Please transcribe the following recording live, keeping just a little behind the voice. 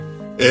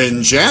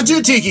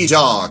Enchanted Tiki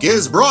Talk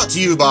is brought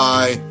to you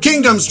by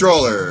Kingdom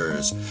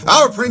Strollers.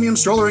 Our premium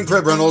stroller and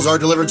crib rentals are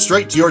delivered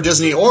straight to your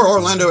Disney or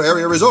Orlando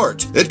area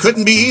resort. It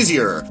couldn't be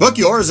easier. Book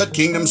yours at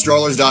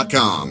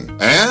kingdomstrollers.com.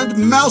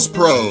 And Mouse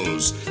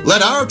Pros.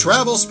 Let our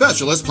travel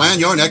specialist plan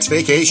your next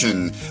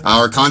vacation.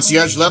 Our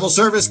concierge level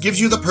service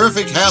gives you the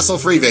perfect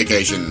hassle-free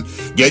vacation.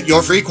 Get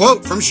your free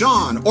quote from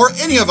Sean or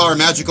any of our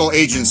magical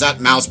agents at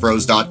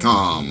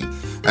mousepros.com.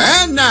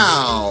 And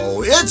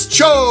now, it's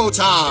show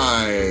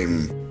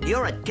time!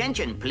 Your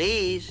attention,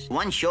 please.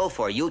 One show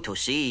for you to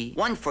see.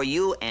 One for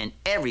you and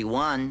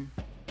everyone.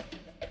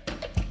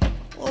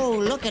 Oh,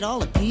 look at all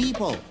the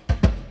people.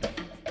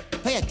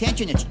 Pay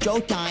attention, it's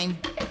showtime.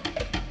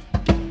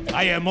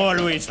 I am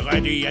always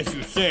ready, as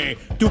you say,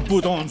 to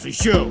put on the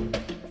show.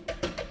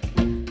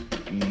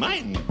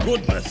 My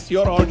goodness,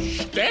 you're all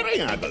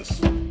staring at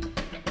us.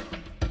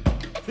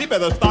 We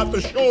better start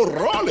the show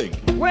rolling.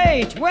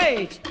 Wait!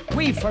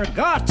 We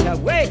forgot to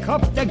wake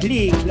up the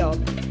Glee Club.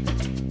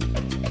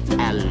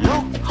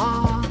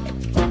 Aloha.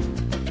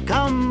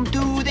 Come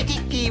to the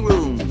Tiki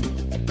Room.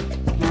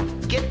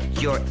 Get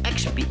your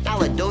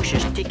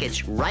Expialidocious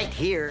tickets right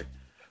here.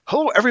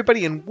 Hello,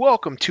 everybody, and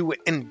welcome to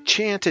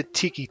Enchanted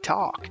Tiki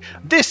Talk.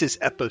 This is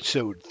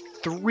episode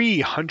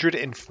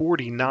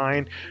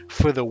 349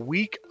 for the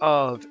week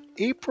of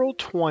April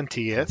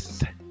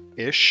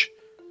 20th-ish.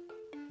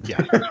 Yeah,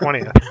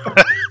 20th.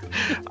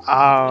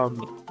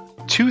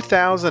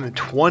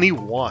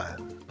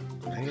 2021.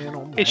 Man,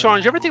 oh man. Hey, Sean,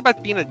 did you ever think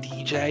about being a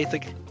DJ? It's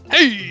like,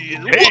 hey,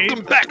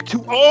 welcome back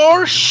to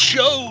our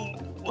show.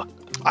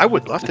 I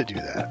would love to do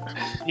that.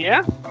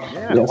 Yeah?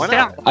 Yeah, Yes. why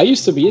not? I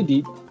used to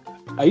DJ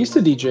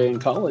in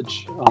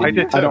college. I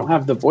did too. I don't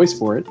have the voice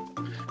for it.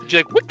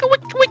 You're like, wicka,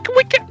 wicka, wicka,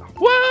 wicka.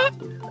 What?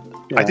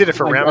 Yeah, I did it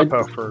for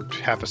Ramapo for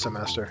half a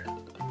semester.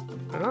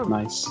 Oh.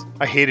 Nice.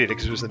 I hated it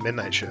because it was the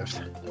midnight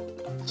shift.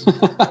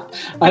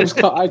 I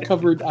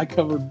covered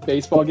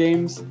baseball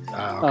games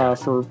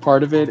for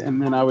part of it,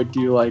 and then I would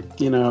do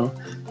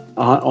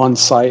on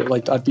site,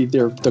 like I'd be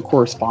there, the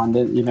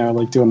correspondent,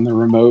 like doing the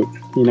remote.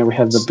 We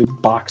had the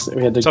big box that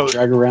we had to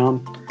drag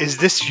around. Is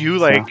this you?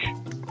 Like,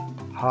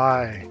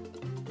 hi,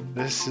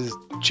 this is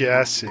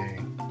Jesse.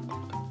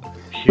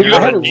 You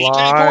had a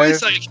DJ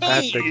voice? Like,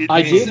 hey,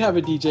 I did have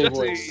a DJ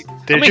voice.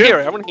 I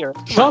want to hear it.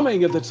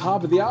 Coming at the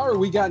top of the hour,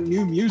 we got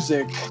new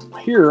music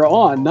here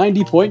on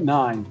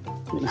 90.9.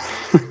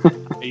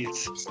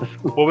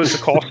 What was the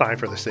call sign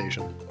for the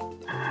station?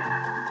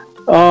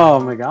 Oh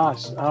my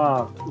gosh!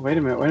 Wait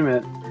a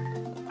minute.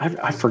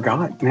 I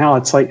forgot. Now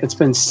it's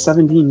been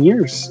 17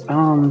 years.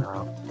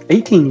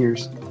 18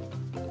 years.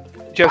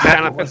 Just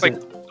kind of it's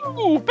like.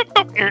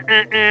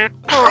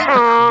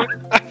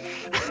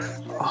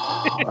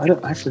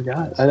 I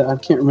forgot. I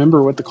can't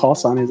remember what the call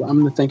sign is. I'm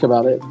gonna think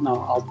about it.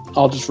 No,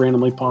 I'll just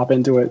randomly pop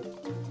into it.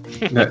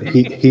 No,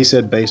 he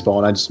said baseball,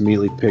 and I just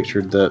immediately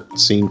pictured the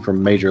scene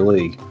from Major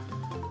League.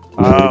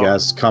 The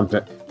guys come to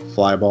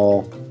fly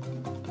ball,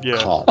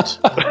 caught.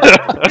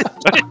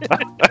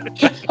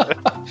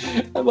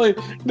 And like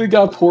the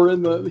guy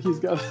he's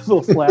got a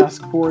little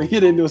flask pouring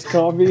it into his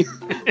coffee.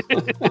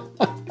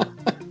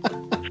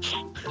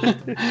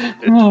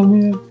 Oh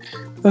man,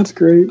 that's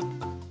great.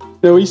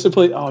 No, we used to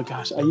play. Oh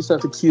gosh, I used to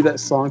have to cue that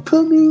song.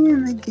 Put me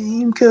in the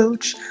game,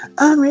 coach.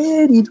 I'm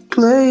ready to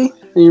play.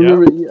 And you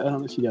remember? I don't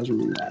know if you guys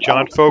remember that.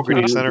 John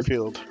Fogerty, center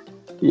field.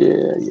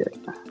 Yeah.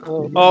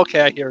 Oh,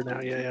 okay, I hear it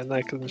now. Yeah, and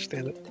I can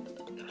understand it.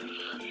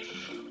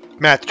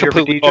 Matt, did you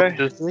ever DJ?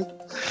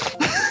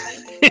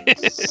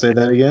 Say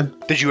that again?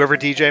 Did you ever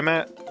DJ,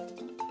 Matt?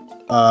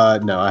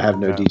 No, I have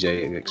no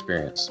DJ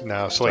experience.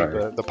 No, so like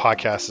the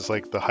podcast is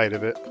like the height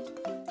of it.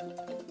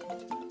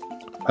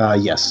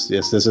 Yes,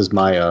 this is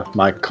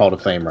my call to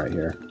fame right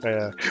here.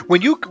 Yeah.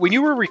 When you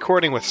were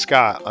recording with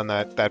Scott on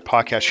that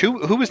podcast,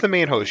 who was the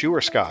main host? You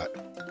or Scott?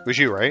 It was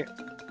you, right?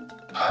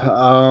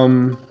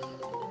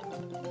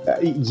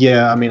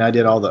 Yeah, I mean, I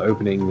did all the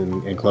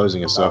opening and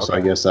closing and stuff, so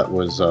I guess that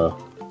was.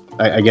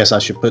 I guess I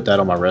should put that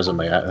on my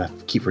resume. I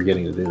keep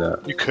forgetting to do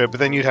that. You could, but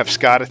then you'd have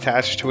Scott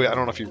attached to it. I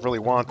don't know if you really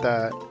want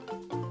that.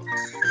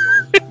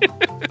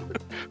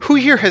 Who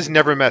here has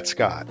never met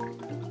Scott?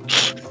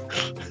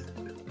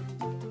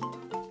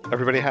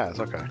 Everybody has,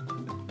 okay.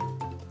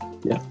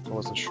 Yeah. I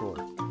wasn't sure.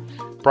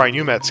 Brian,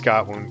 you met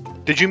Scott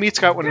did you meet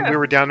Scott when we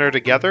were down there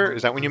together?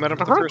 Is that when you met him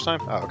for the first time?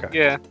 Oh, okay.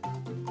 Yeah.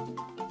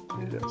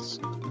 Yes.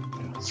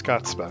 Yeah,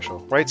 Scott's special.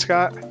 Right,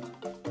 Scott?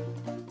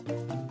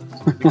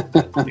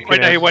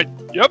 Right now he went,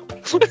 yep.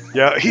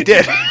 Yeah, he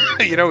did.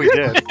 He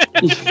did.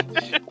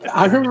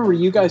 I remember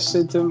you guys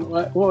said to him,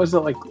 what was it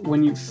like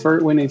when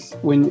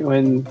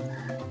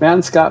Matt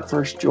and Scott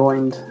first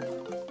joined,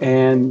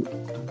 and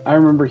I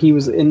remember he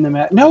was in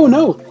the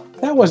No,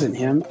 that wasn't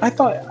him. I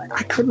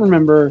couldn't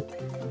remember.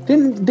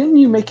 Didn't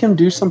you make him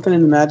do something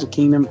in the Magic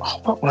Kingdom? Oh,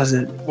 what was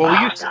it?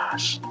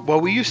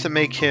 Well, we used to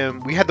make him.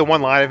 We had the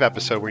one live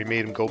episode where we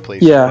made him go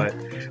places. Yeah.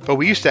 But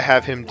we used to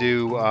have him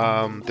do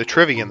the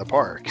trivia in the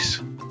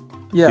parks.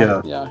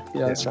 Yeah,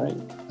 that's right.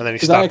 And then he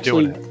stopped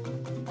doing it.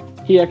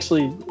 He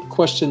actually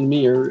questioned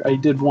me, or I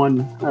did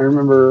one. I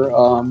remember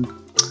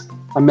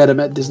I met him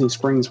at Disney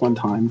Springs one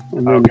time,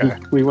 and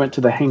then we went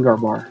to the Hangar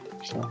Bar.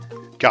 So.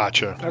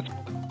 Gotcha.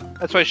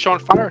 That's why Sean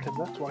fired him.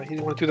 That's why he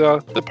didn't want to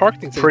do the park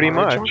thing. Pretty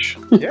much.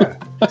 Yeah.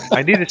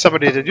 I needed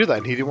somebody to do that,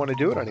 and he didn't want to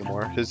do it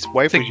anymore. His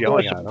wife was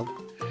yelling at him.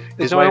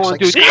 His wife's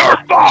like,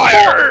 "You're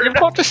fired! You've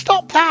got to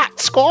stop that,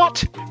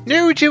 Scott!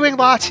 No doing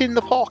that in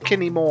the park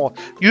anymore.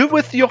 You're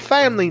with your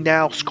family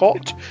now,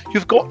 Scott.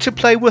 You've got to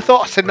play with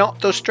us and not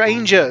the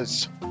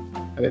strangers."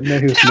 I didn't know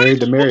he was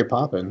married to Mary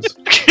Poppins.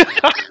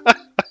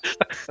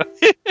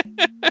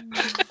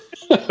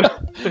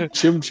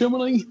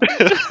 Chimney.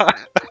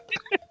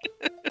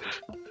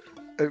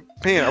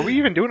 Man, are we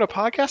even doing a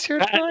podcast here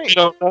tonight? I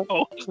don't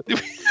know.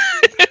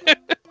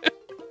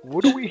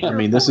 What are we here I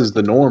mean, this is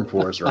the norm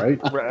for us, right?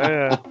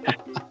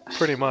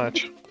 Pretty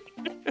much. We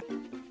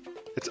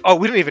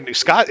don't even do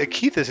Scott.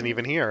 Keith isn't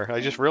even here. I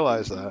just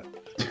realized that.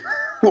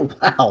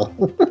 Wow.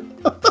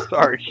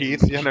 Sorry,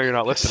 Keith. I know you're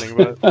not listening,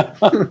 but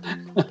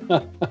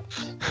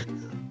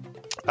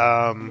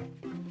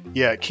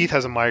yeah, Keith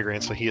has a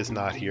migraine, so he is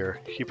not here.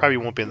 He probably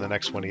won't be in the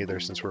next one either,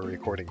 since we're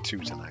recording 2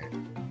 tonight.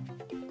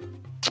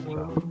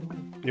 So,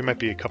 you might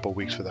be a couple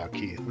weeks without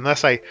Keith,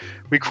 unless I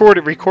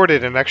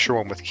recorded an extra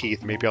one with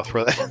Keith. Maybe I'll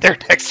throw that in there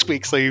next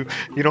week, so you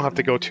don't have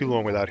to go too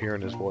long without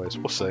hearing his voice.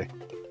 We'll see.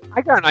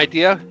 I got an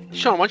idea,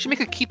 Sean. Why don't you make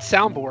a Keith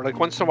soundboard? Like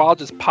once in a while,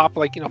 just pop,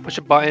 push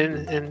a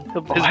button, and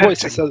his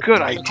voice is a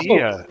good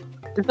idea.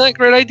 Isn't that a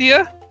great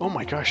idea? Oh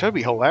my gosh, that'd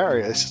be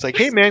hilarious. It's like,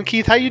 hey man,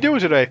 Keith, how you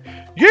doing today?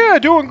 Yeah,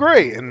 doing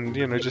great. And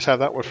just have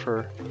that one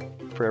for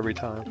every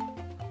time.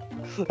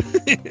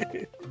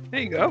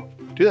 There you go.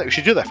 Do that. We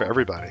should do that for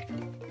everybody.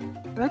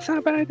 That's not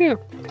a bad idea.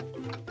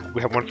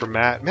 We have one for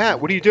Matt.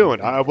 Matt, what are you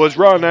doing? I was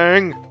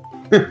running.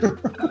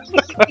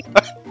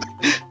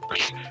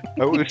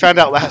 We found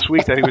out last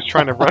week that he was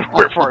trying to run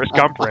where Forrest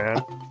Gump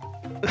ran.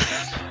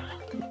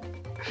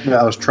 No,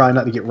 I was trying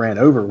not to get ran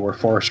over where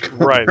Forrest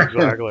Gump Right, ran.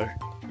 exactly.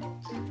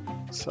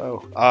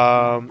 So,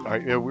 all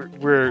right,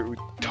 we're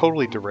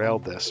totally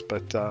derailed this,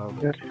 but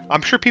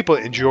I'm sure people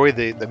enjoy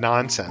the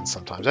nonsense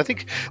sometimes. I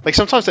think,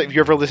 sometimes if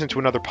you ever listen to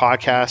another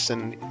podcast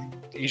and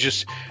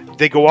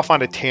they go off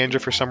on a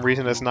tangent for some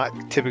reason that's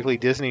not typically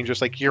Disney, and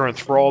just you're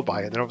enthralled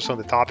by it. And then all of a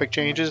sudden the topic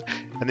changes,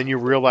 and then you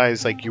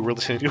realize you were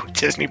listening to a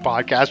Disney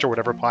podcast or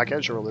whatever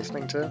podcast you were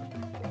listening to.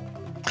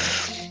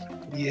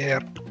 Yeah.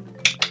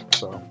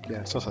 So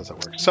yeah, sometimes that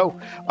works. So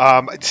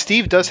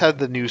Steve does have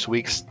the news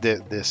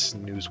this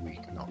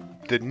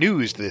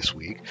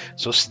week.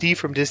 So Steve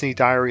from Disney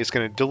Diary is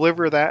going to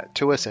deliver that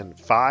to us in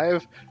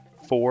 5,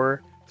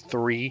 4,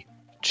 3,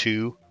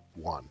 2,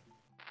 1.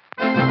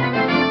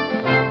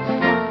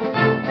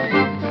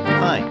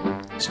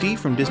 Hi, Steve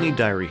from Disney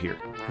Diary here.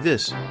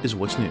 This is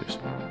What's News.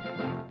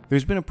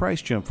 There's been a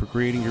price jump for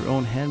creating your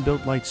own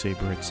hand-built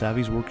lightsaber at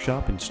Savvy's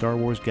Workshop in Star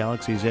Wars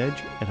Galaxy's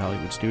Edge at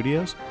Hollywood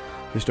Studios.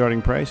 The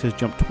starting price has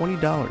jumped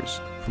 $20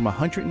 from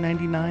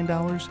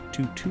 $199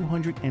 to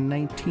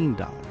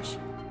 $219.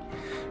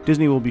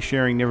 Disney will be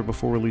sharing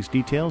never-before-released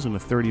details in a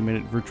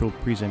 30-minute virtual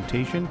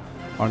presentation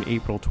on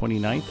April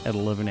 29th at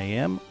 11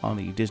 a.m. on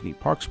the Disney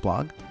Parks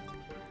blog.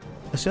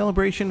 A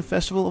celebration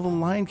festival of the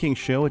Lion King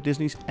show at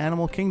Disney's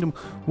Animal Kingdom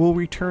will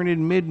return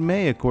in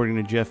mid-May, according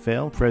to Jeff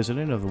Vail,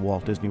 president of the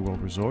Walt Disney World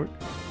Resort.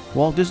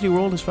 Walt Disney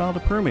World has filed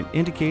a permit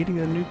indicating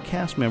that a new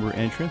cast member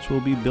entrance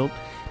will be built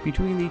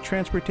between the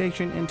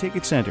Transportation and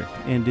Ticket Center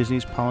and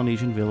Disney's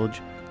Polynesian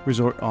Village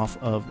Resort off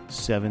of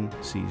Seven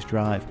Seas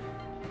Drive.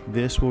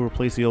 This will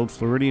replace the old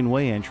Floridian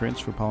Way entrance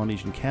for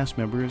Polynesian cast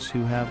members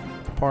who have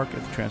the park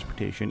at the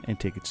Transportation and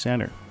Ticket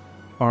Center.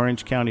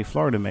 Orange County,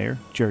 Florida Mayor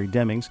Jerry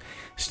Demings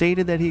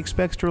stated that he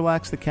expects to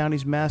relax the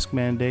county's mask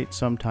mandate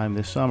sometime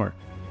this summer.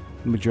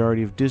 The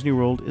majority of Disney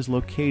World is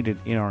located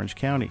in Orange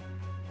County.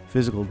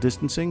 Physical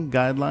distancing,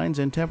 guidelines,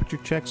 and temperature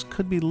checks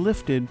could be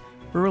lifted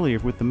earlier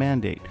with the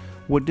mandate.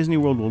 What Disney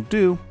World will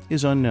do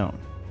is unknown.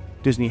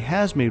 Disney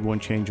has made one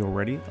change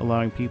already,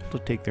 allowing people to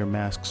take their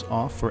masks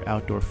off for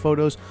outdoor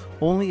photos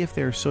only if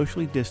they are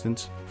socially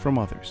distanced from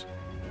others.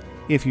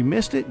 If you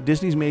missed it,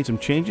 Disney's made some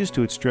changes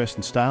to its dress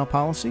and style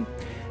policy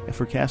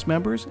for cast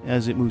members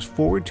as it moves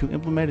forward to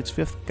implement its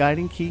 5th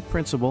guiding key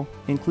principle,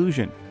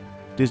 inclusion.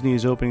 Disney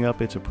is opening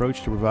up its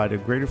approach to provide a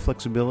greater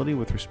flexibility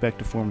with respect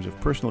to forms of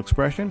personal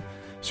expression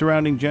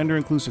surrounding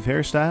gender-inclusive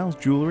hairstyles,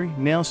 jewelry,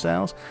 nail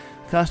styles,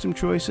 costume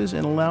choices,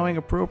 and allowing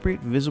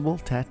appropriate visible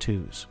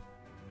tattoos.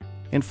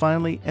 And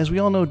finally, as we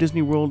all know,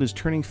 Disney World is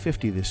turning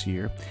 50 this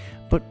year,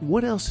 but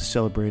what else is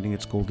celebrating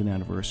its golden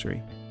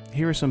anniversary?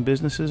 Here are some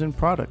businesses and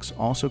products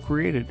also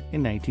created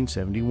in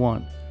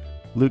 1971.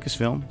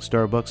 Lucasfilm,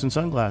 Starbucks, and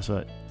Sunglass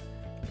Hut.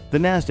 The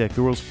NASDAQ,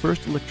 the world's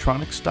first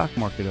electronic stock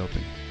market,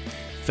 opened.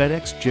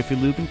 FedEx, Jiffy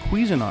Lube, and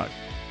Cuisinart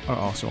are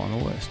also on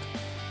the list.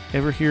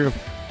 Ever hear of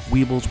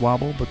Weebles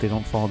Wobble, but they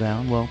don't fall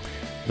down? Well,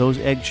 those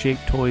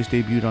egg-shaped toys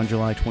debuted on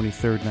July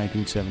 23,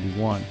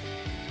 1971.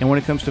 And when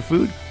it comes to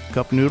food,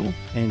 Cup Noodle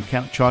and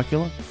Count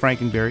Chocula,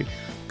 Frankenberry,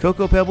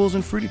 Cocoa Pebbles,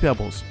 and Fruity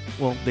Pebbles,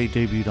 well, they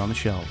debuted on the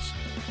shelves.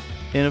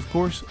 And of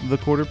course, the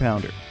Quarter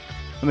Pounder.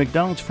 A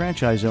McDonald's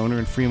franchise owner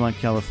in Fremont,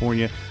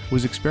 California,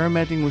 was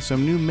experimenting with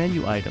some new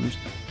menu items,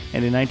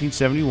 and in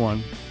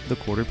 1971, the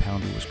Quarter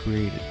Pounder was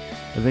created,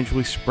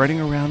 eventually spreading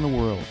around the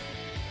world.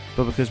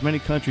 But because many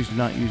countries do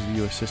not use the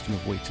U.S. system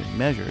of weights and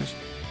measures,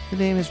 the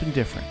name has been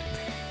different.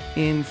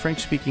 In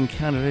French-speaking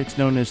Canada, it's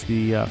known as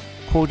the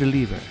Queue de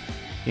Livre.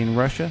 In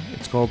Russia,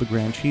 it's called the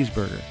Grand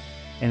Cheeseburger.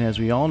 And as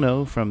we all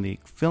know from the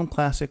film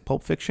classic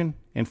Pulp Fiction,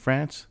 in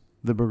France,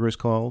 the burger is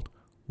called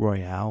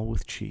Royale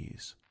with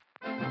cheese.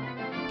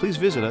 Please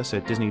visit us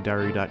at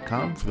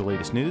DisneyDiary.com for the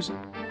latest news.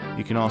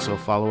 You can also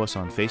follow us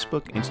on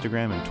Facebook,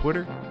 Instagram, and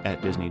Twitter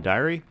at Disney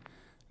Diary.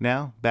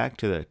 Now, back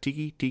to the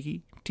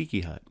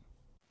Tiki Hut.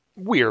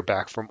 We're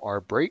back from our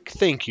break.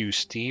 Thank you,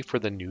 Steve, for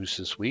the news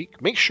this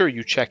week. Make sure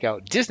you check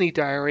out Disney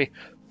Diary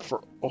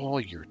for all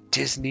your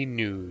Disney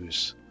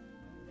news.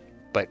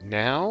 But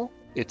now,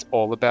 it's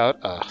all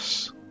about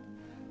us.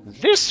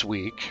 This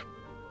week,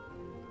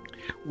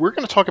 we're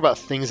going to talk about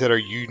things that are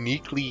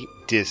uniquely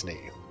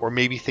Disney, or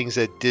maybe things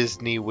that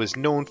Disney was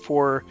known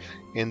for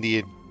and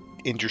the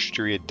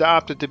industry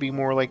adopted to be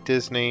more like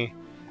Disney.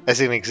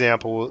 As an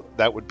example,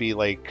 that would be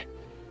like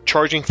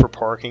charging for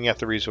parking at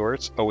the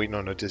resorts. Oh, wait,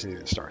 no, Disney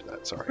didn't start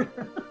that. Sorry.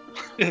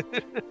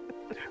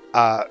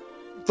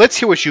 Let's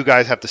hear what you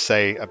guys have to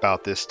say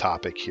about this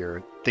topic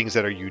here, things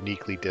that are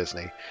uniquely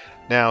Disney.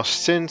 Now,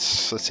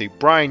 since, let's see,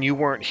 Brian, you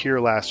weren't here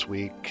last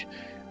week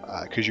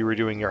because you were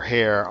doing your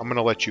hair, I'm going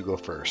to let you go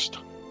first.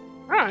 All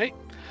right.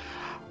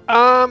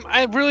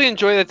 I really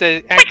enjoy that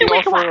they actually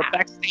offer a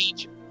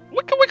backstage.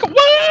 What?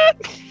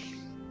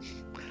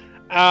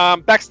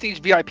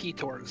 Backstage VIP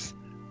tours.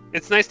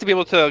 It's nice to be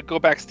able to go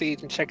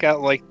backstage and check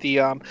out like the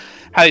how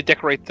they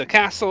decorate the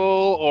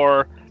castle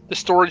or the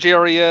storage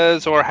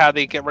areas or how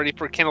they get ready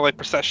for candlelight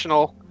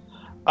processional.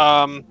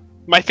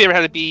 My favorite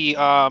had to be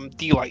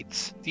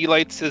D-Lights.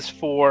 D-Lights is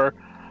for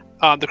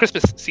the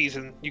Christmas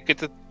season. You get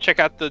to check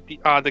out the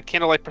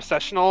candlelight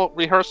processional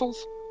rehearsal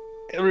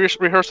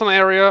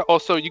area.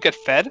 Also, you get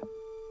fed.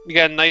 You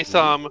get a nice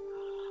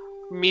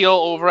meal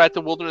over at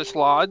the Wilderness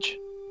Lodge.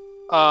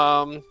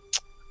 Also,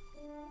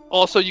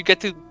 you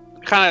get to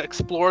kind of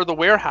explore the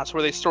warehouse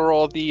where they store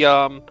all the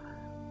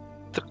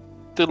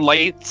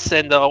lights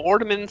and the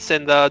ornaments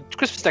and the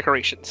Christmas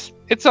decorations.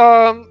 It's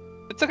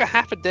like a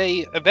half a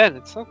day event.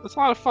 It's a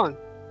lot of fun.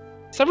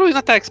 It's really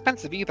not that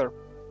expensive either.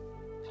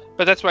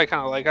 But that's what I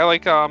kind of like. I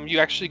like you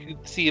actually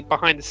can see it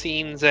behind the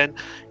scenes and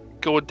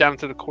go down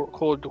to the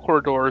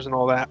corridors and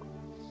all that.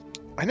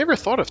 I never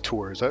thought of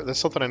tours. That's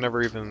something I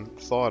never even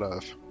thought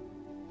of.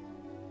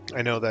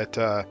 I know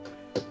that.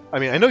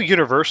 I know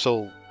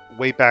Universal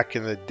way back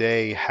in the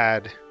day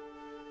had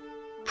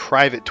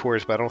private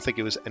tours, but I don't think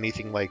it was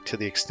anything like to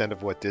the extent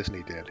of what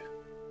Disney did.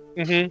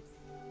 Mm-hmm.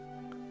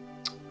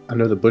 I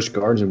know the Busch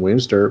Gardens in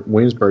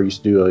Williamsburg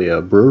used to do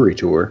a brewery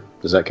tour.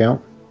 Does that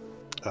count?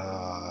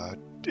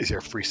 Is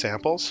there free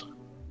samples?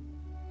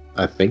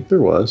 I think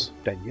there was.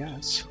 Then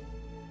yes.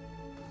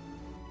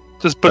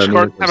 Does Busch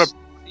Gardens have a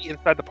brewery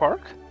inside the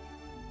park?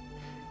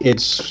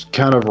 It's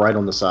kind of right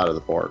on the side of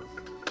the park.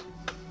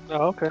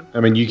 Oh, okay. I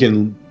mean, you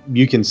can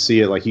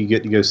see it. Like, you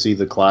get to go see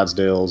the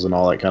Clydesdales and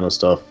all that kind of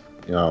stuff.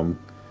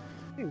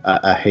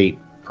 I hate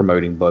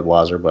promoting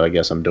Budweiser, but I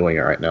guess I'm doing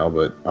it right now.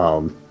 But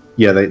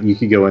yeah, you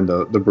could go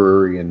into the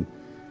brewery, and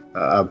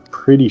I'm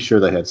pretty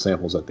sure they had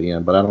samples at the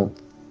end, but I don't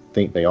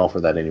think they offer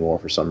that anymore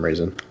for some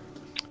reason.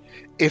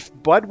 If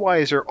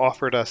Budweiser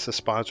offered us a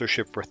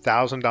sponsorship for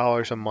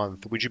 $1,000 a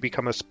month, would you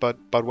become a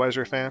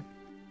Budweiser fan?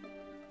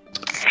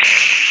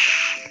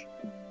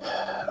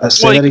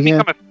 Say that again? You can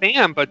become a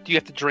fan, but do you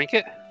have to drink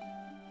it?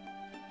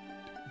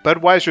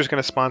 Budweiser is going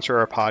to sponsor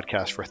our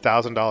podcast for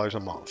 $1,000 a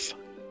month.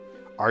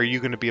 Are you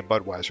going to be a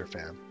Budweiser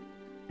fan?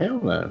 Hell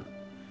no.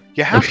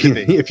 You have to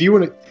be. If you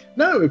want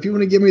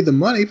to give me the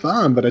money,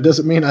 fine, but it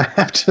doesn't mean I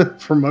have to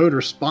promote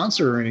or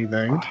sponsor or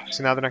anything.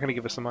 So now they're not going to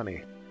give us the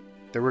money.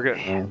 They were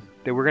going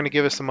to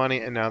give us the money,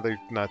 and now they're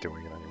not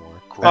doing it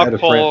anymore. They're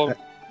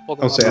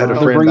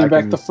bringing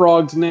back the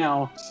frogs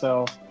now,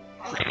 so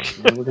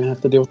we're going to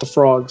have to deal with the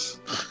frogs.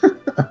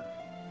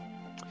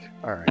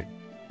 All right.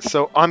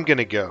 So I'm going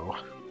to go.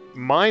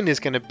 Mine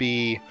is going to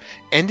be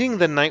ending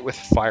the night with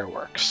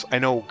fireworks. I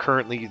know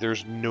currently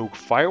there's no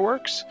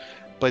fireworks,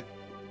 but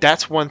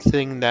that's one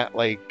thing that,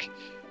 like,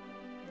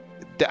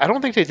 I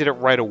don't think they did it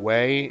right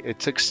away. It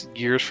took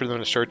years for them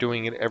to start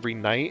doing it every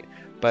night.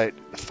 But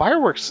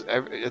fireworks,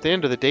 at the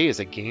end of the day, is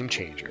a game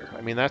changer.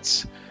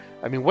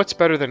 What's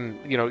better than,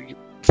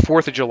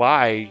 4th of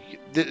July?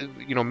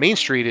 Main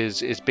Street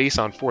is based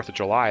on 4th of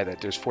July,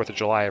 that there's 4th of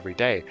July every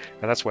day.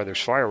 And that's why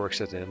there's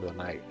fireworks at the end of the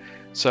night.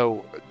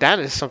 So that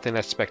is something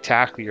that's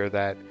spectacular,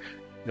 that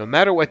no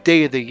matter what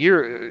day of the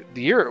year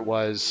it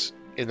was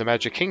in the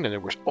Magic Kingdom, there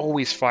was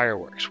always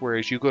fireworks.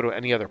 Whereas you go to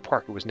any other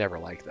park, it was never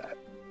like that.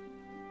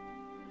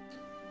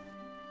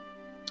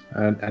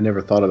 I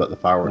never thought about the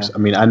fireworks. Yeah. I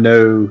mean, I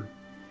know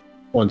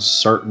on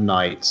certain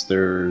nights,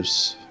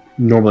 there's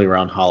normally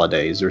around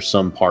holidays, there's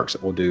some parks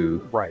that will do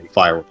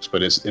fireworks,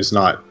 but it's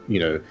not,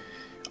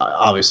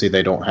 obviously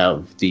they don't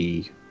have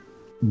the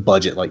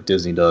budget like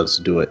Disney does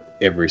to do it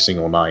every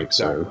single night.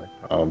 So,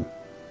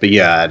 but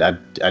yeah,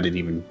 I didn't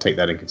even take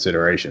that in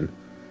consideration.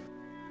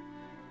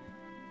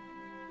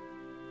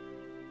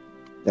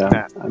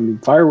 Yeah, I mean,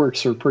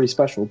 fireworks are pretty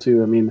special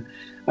too. I mean,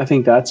 I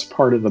think that's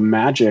part of the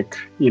magic,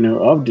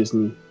 of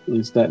Disney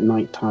is that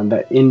nighttime,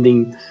 that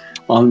ending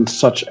on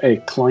such a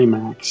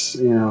climax.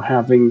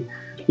 Having,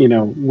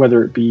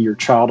 whether it be your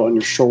child on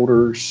your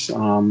shoulders,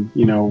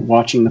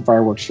 watching the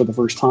fireworks for the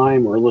first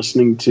time or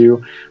listening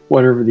to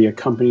whatever the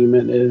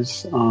accompaniment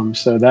is.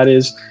 So that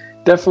is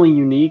definitely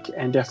unique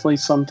and definitely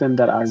something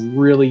that I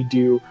really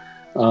do,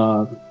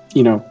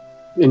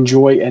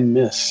 enjoy and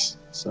miss.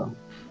 So.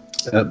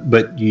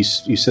 But you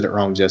said it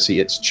wrong, Jesse.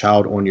 It's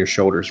child on your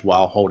shoulders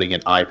while holding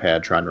an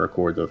iPad trying to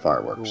record the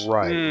fireworks.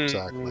 Right,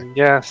 exactly.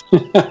 Yes.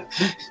 And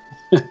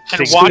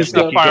watching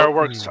the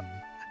fireworks.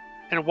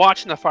 And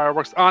watching the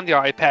fireworks on the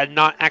iPad,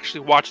 not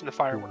actually watching the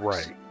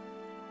fireworks. Right.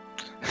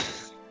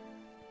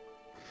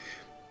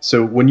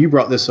 So when you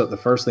brought this up, the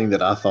first thing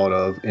that I thought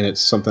of, and it's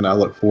something I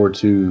look forward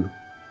to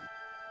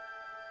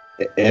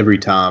every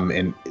time,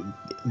 and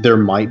there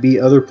might be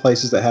other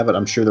places that have it.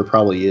 I'm sure there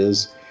probably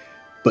is.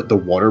 But the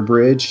water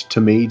bridge to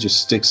me just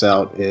sticks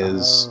out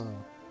as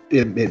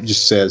it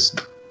just says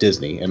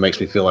Disney. It makes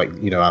me feel like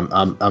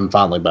I'm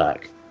finally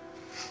back.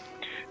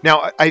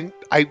 Now I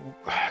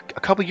a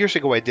couple years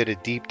ago I did a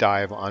deep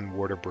dive on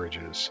water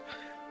bridges,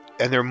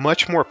 and they're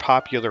much more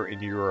popular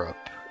in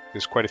Europe.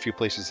 There's quite a few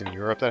places in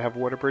Europe that have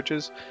water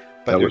bridges,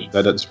 but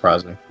that doesn't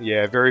surprise me.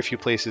 Yeah, very few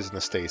places in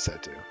the States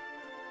that do.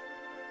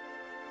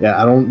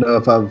 Yeah, I don't know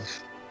if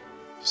I've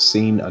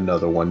seen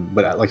another one,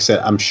 but like I said,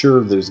 I'm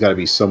sure there's got to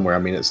be somewhere. I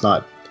mean, it's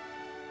not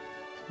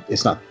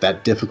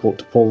that difficult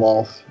to pull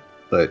off,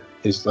 but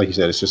it's like you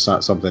said, it's just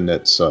not something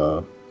that's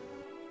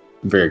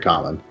very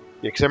common.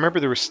 Yeah, because I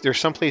remember there's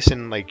some place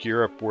in like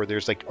Europe where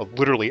there's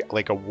literally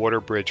a water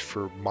bridge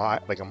for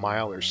a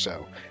mile or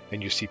so,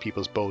 and you see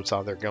people's boats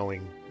out there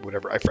going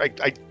whatever.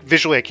 I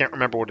visually I can't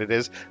remember what it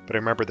is, but I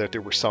remember that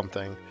there was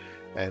something,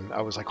 and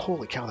I was like,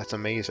 holy cow, that's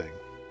amazing,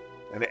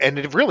 and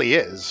it really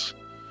is.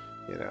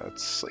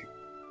 It's like.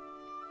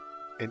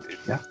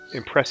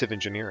 Impressive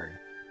engineering.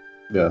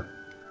 Yeah.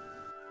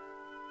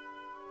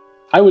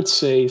 I would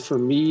say for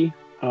me,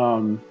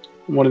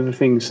 one of the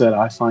things that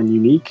I find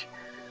unique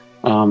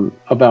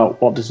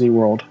about Walt Disney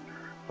World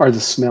are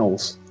the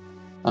smells.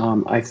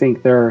 I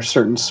think there are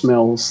certain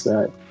smells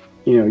that,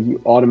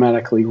 you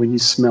automatically, when you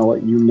smell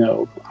it,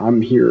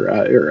 I'm here,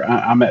 or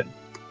I'm at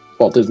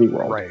Walt Disney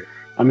World. Right.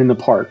 I'm in the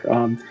park.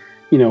 One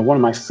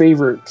of my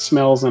favorite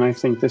smells, and I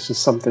think this is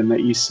something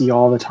that you see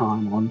all the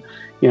time on,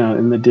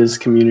 in the Diz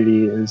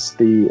community, is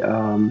the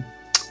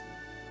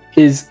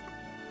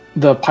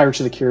Pirates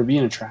of the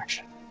Caribbean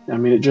attraction. I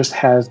mean, it just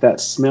has that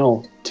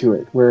smell to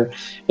it where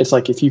it's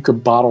like if you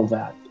could bottle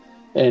that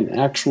and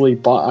actually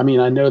I mean,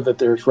 I know that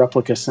there's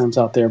replica scents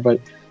out there, but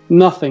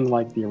nothing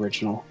like the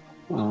original.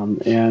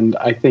 And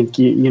I think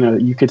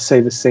you could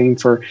say the same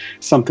for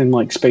something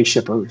like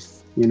Spaceship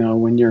Earth.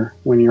 When you're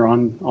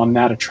on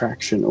that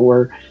attraction,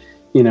 or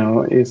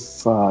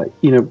if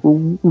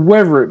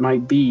wherever it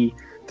might be,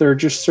 there are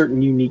just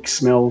certain unique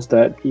smells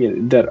that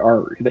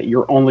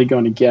you're only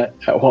going to get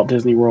at Walt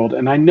Disney World.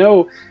 And I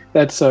know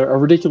that's a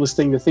ridiculous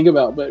thing to think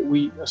about, but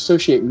we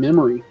associate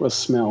memory with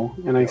smell,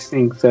 and I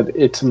think that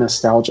it's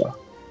nostalgia.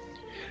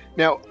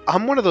 Now,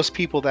 I'm one of those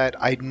people that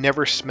I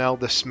never smelled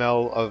the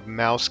smell of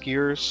mouse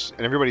gears,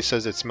 and everybody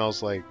says it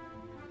smells like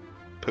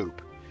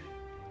poop.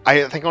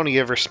 I think I only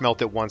ever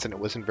smelt it once, and it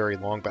wasn't very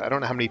long, but I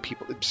don't know how many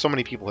people, so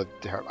many people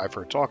I've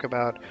heard talk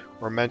about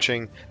or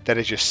mention that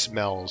it just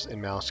smells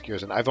in mouse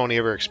gears, and I've only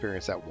ever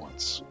experienced that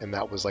once, and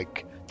that was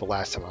like the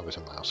last time I was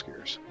in mouse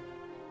gears.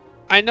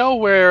 I know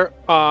where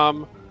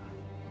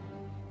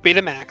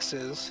Betamax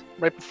is.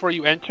 Right before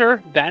you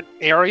enter, that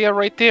area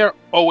right there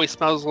always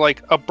smells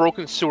like a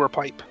broken sewer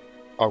pipe.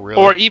 Oh,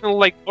 really? Or even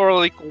like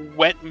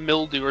wet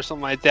mildew or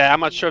something like that. I'm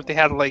not sure if they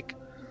had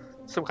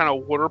some kind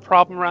of water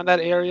problem around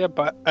that area,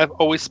 but I've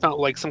always smelled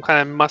like some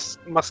kind of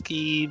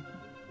musky,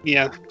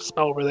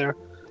 smell over there.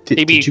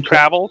 Maybe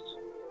travels.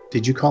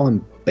 Did you call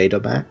him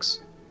Betamax?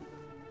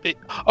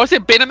 I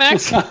said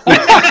Betamax.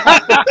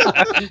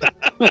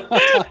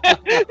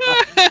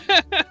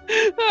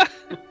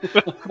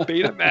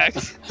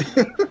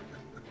 Betamax.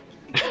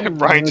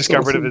 Brian just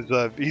got rid of his.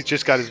 He's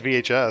just got his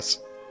VHS.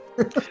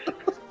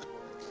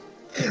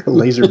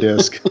 Laser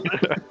disc.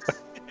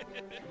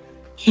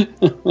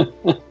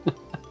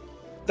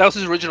 That was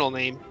his original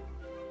name.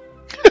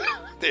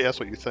 Yeah, that's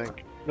what you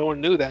think. No one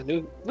knew that.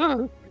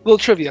 No, little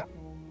trivia.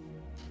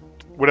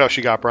 What else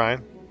you got, Brian?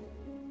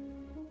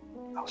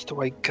 What else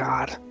do I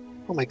got?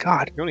 Oh my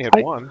god. You only had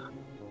one.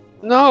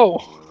 No.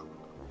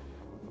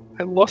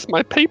 I lost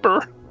my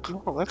paper.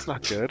 Oh, that's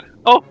not good.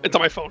 Oh, it's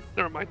on my phone.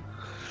 Never mind.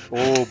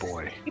 Oh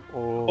boy.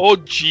 Oh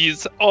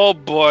jeez. Oh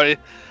boy.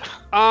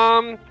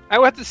 I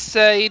would have to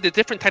say the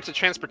different types of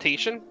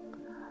transportation.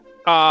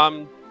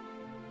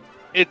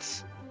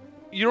 It's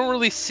you don't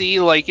really see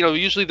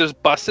usually there's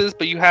buses,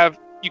 but you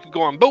could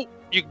go on boat,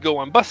 you could go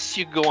on bus,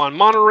 you could go on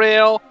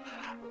monorail.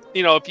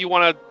 If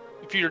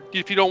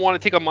you don't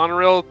want to take a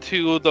monorail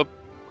to the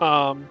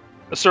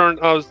a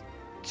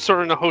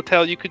certain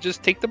hotel, you could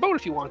just take the boat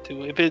if you want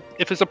to.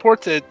 If it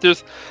supports it,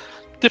 there's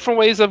different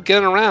ways of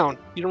getting around.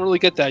 You don't really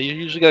get that. You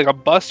usually get like a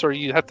bus, or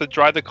you have to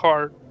drive the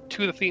car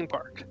to the theme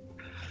park.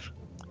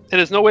 And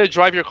there's no way to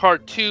drive your car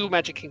to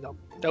Magic Kingdom.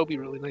 That would be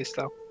really nice,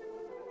 though.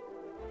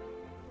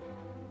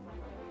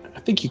 I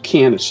think you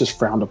can. It's just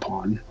frowned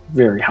upon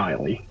very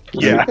highly.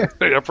 Yeah,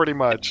 yeah, pretty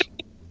much.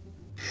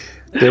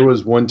 There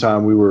was one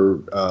time we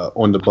were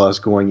on the bus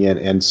going in,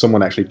 and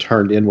someone actually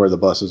turned in where the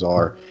buses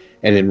are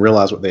and didn't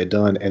realize what they had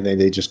done, and then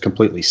they just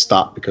completely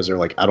stopped because they're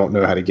like, I don't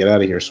know how to get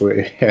out of here. So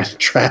it had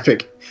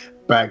traffic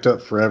backed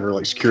up forever.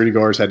 Like, security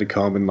guards had to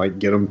come and like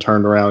get them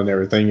turned around and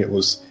everything. It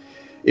was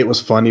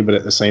funny, but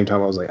at the same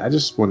time, I was like, I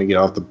just want to get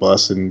off the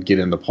bus and get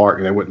in the park,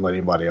 and they wouldn't let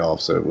anybody off.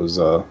 So it was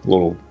a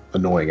little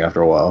annoying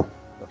after a while.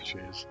 Oh,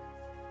 jeez.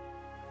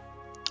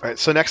 All right,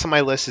 so next on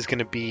my list is going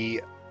to be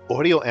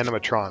audio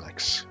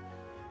animatronics.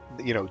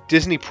 You know,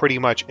 Disney pretty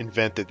much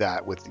invented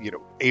that with, you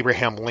know,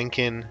 Abraham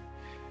Lincoln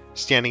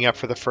standing up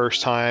for the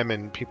first time,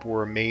 and people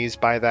were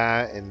amazed by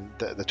that, and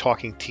the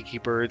talking tiki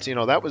birds. You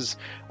know, that was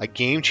a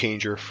game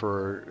changer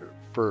for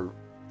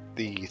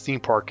the theme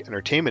park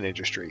entertainment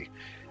industry,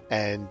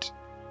 and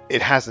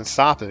it hasn't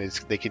stopped. And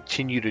they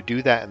continue to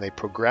do that, and they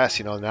progress.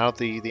 You know, now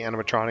the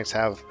animatronics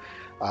have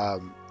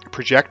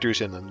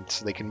projectors in them,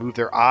 so they can move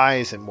their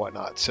eyes and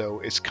whatnot. So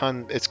it's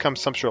come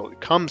such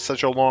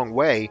a long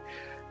way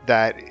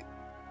that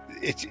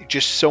it's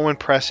just so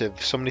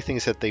impressive. So many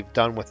things that they've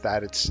done with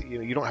that. It's, you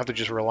know, you don't have to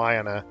just rely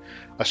on a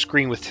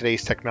screen with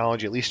today's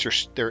technology. At least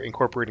they're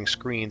incorporating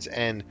screens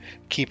and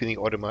keeping the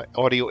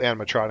audio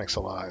animatronics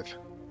alive.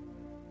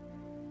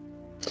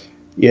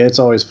 Yeah, it's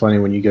always funny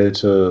when you go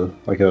to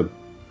like a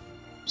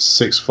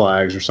Six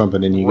Flags or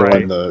something, and you go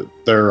in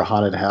their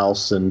haunted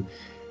house, and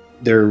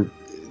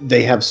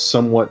they have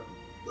somewhat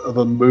of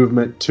a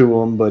movement to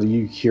them, but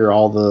you hear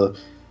all the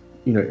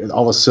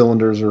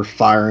cylinders are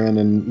firing,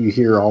 and you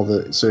hear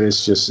so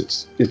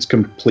it's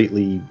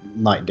completely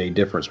night and day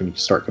difference when you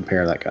start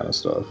comparing that kind of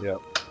stuff. Yeah.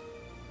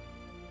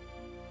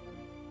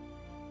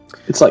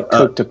 It's like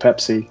Coke to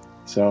Pepsi,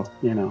 so,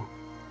 you know.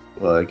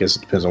 Well, I guess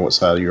it depends on what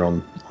side you're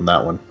on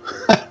that one.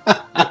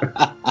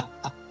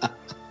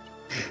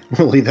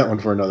 We'll leave that one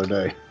for another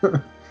day.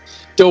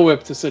 Dole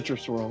Whip to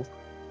Citrus World.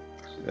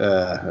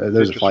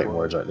 Those are fighting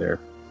words right there.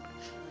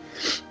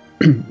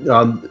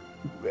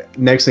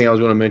 Next thing I was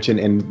going to mention,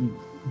 and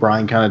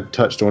Brian kind of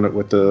touched on it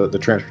with the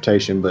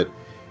transportation, but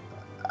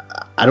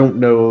I don't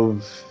know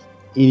of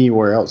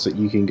anywhere else that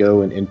you can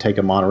go and take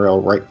a monorail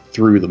right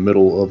through the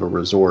middle of a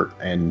resort.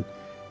 And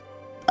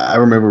I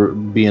remember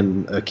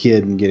being a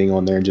kid and getting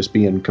on there and just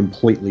being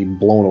completely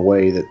blown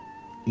away that,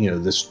 you know,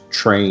 this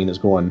train is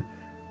going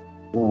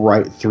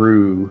right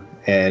through,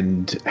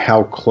 and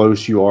how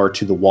close you are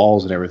to the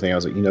walls and everything. I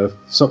was like, you know, if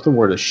something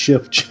were to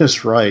shift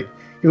just right,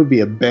 it would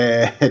be a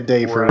bad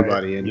day for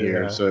everybody in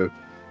here. So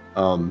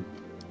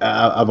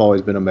I've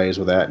always been amazed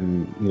with that.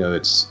 And, you know,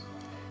 it's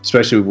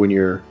especially when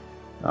you're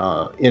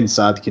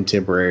inside the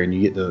Contemporary and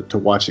you get to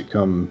watch it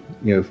come,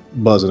 you know,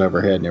 buzzing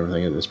overhead and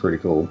everything. It's pretty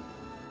cool.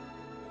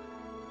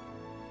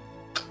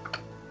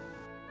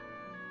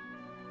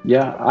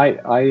 Yeah,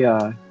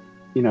 I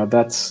you know,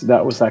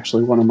 that was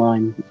actually one of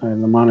mine,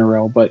 the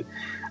monorail. But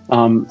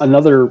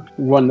another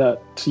one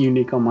that's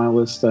unique on my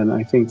list, and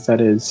I think that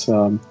is,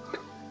 you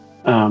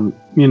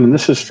know,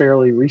 this is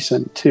fairly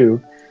recent too.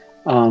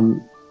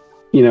 You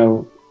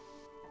know,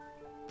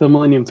 the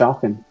Millennium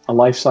Falcon, a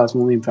life-size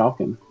Millennium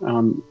Falcon.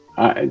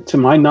 To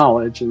my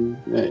knowledge,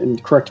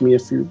 and correct me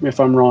if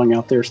I'm wrong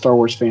out there, Star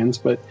Wars fans,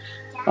 but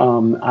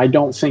I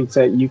don't think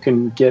that you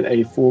can get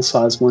a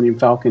full-size Millennium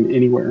Falcon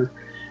anywhere.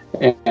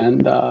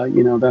 And,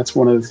 you know, that's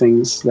one of the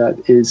things that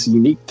is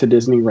unique to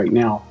Disney right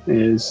now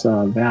is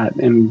that,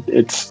 and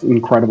it's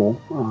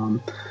incredible.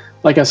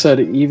 Like I said,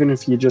 even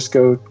if you just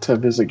go to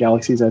visit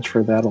Galaxy's Edge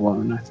for that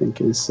alone, I think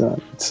it's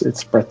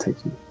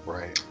breathtaking.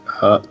 Right.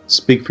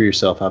 Speak for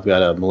yourself. I've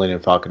got a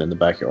Millennium Falcon in the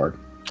backyard.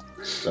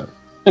 So.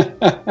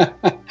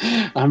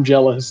 I'm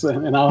jealous,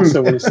 and I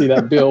also want to see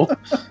that bill.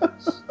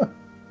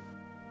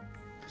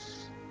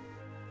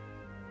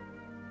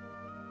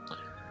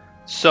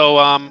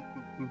 So,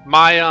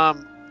 my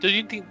the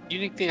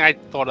unique thing I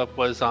thought of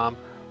was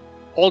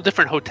all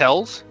different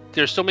hotels.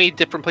 There's so many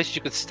different places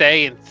you could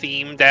stay and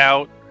themed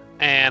out,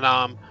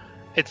 and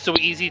it's so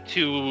easy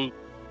to, you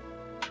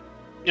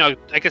know,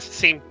 I guess the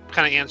same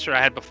kind of answer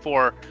I had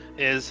before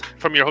is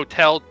from your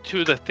hotel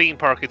to the theme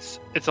park. It's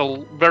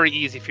very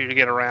easy for you to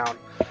get around.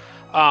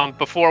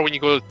 Before, when you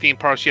go to theme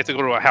parks, you have to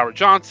go to a Howard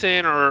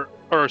Johnson or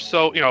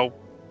so, you know,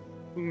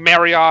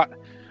 Marriott.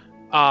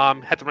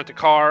 Had to rent a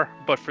car,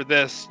 but for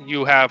this,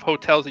 you have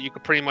hotels that you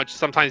could pretty much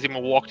sometimes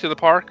even walk to the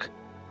park,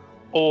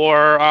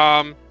 or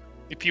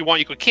if you want,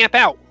 you could camp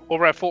out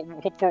over at Fort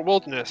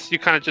Wilderness. You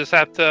kind of just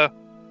have to,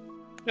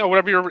 you know,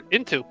 whatever you're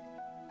into.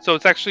 So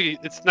it's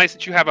nice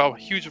that you have a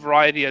huge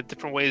variety of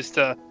different ways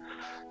to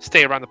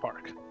stay around the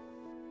park.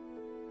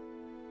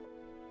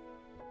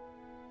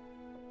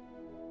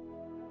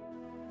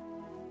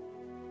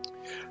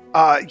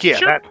 Yeah,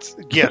 sure.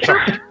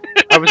 Sure.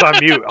 I was on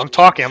mute. I'm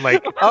talking. I'm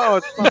like,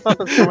 oh,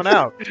 it's coming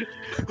out.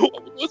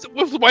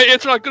 Was my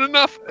answer not good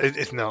enough?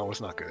 No,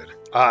 it's not good.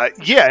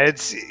 Yeah,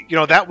 it's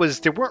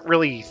there weren't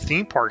really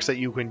theme parks that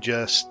you can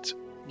just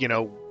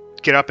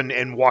get up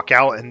and walk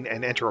out and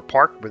enter a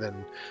park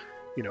within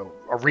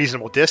a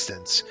reasonable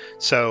distance.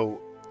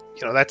 So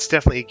that's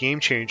definitely a game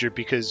changer,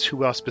 because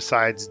who else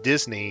besides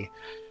Disney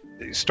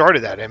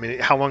started that? I mean,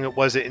 how long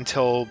was it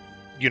until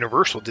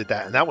Universal did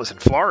that? And that was in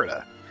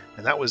Florida,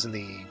 and that was in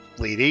the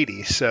late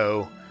 80s.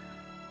 So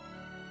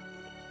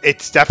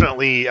it's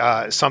definitely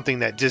something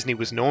that Disney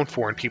was known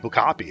for and people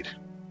copied.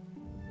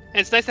 And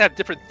it's nice to have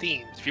different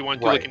themes. If you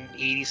want to do like an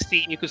 80s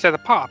theme, you could set a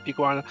pop. You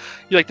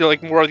like to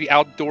like more of the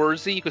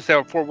outdoorsy, you could set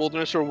a Fort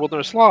Wilderness or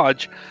Wilderness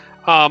Lodge.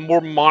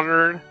 More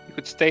modern, you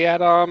could stay at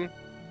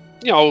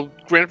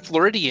Grand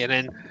Floridian,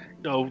 and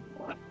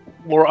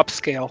more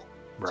upscale.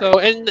 Right. So,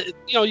 and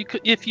you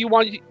could, if you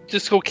want to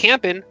just go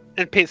camping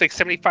and pay like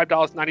 $75,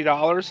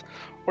 $90,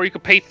 or you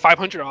could pay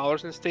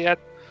 $500 and stay at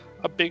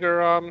a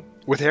bigger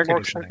with air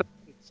conditioning.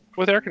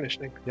 With air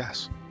conditioning,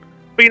 yes.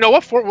 But you know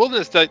what? Fort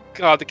Wilderness, the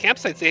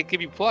campsites, they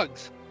give you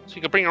plugs, so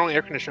you can bring your own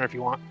air conditioner if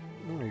you want.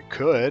 Well, you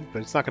could,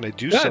 but it's not going to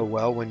do so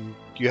well when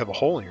you have a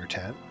hole in your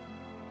tent.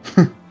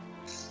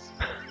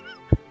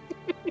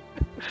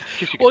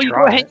 Well, you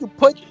go ahead, you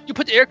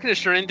put the air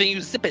conditioner in, then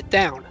you zip it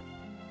down.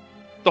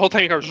 The whole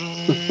time you go.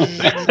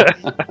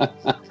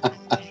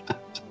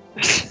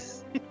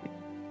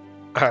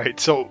 All right,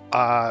 so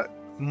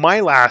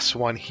my last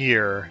one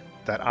here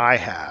that I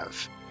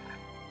have,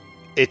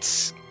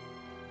 it's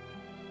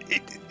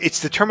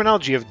the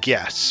terminology of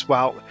guests.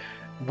 While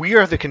we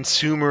are the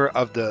consumer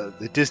of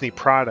the Disney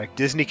product,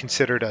 Disney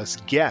considered us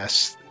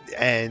guests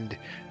and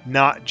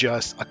not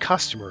just a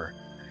customer.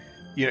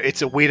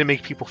 It's a way to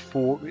make people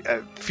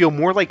feel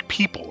more like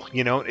people.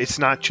 It's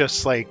not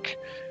just like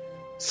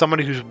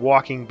somebody who's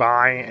walking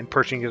by and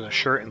purchasing a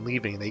shirt and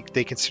leaving.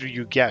 They consider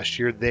you guests.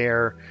 You're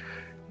there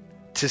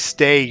to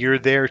stay. You're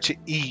there to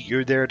eat.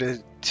 You're there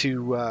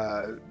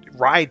to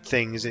ride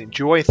things,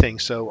 enjoy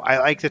things. So I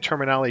like the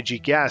terminology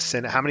guests.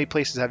 And how many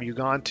places have you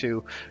gone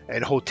to,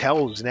 and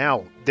hotels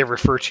now, they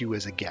refer to you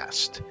as a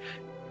guest,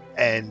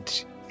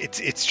 and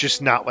it's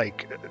just not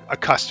like a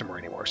customer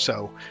anymore.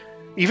 So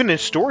even in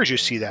stores you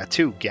see that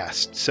too,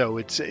 guest.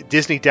 So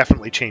Disney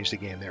definitely changed the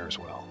game there as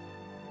well.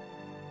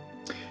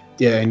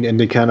 Yeah, and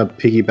to kind of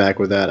piggyback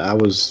with that, I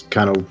was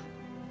kind of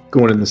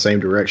going in the same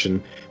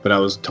direction, but I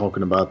was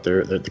talking about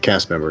the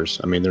cast members.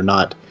 I mean, they're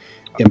not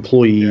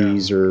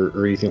employees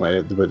or anything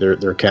like that, but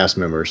they're cast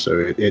members.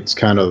 So it's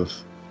kind of,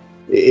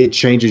 it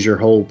changes your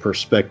whole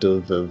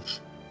perspective of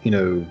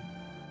the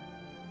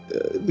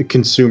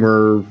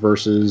consumer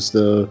versus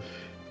the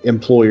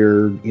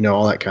employer,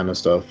 all that kind of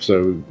stuff.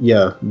 So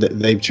yeah,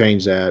 they've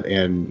changed that,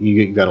 and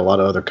you got a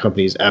lot of other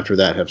companies after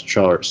that have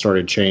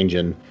started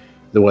changing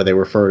the way they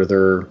refer to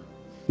their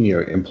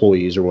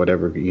employees or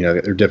whatever,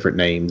 their different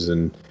names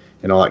and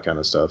all that kind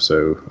of stuff.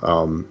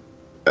 So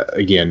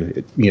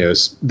again,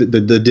 it's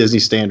the Disney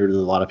standard that a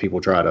lot of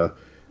people try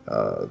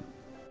to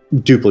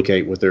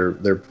duplicate with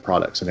their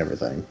products and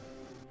everything.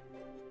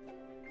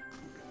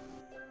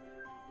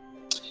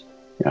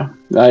 Yeah,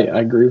 I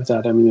agree with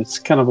that. I mean, it's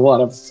kind of a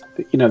lot of,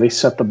 they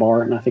set the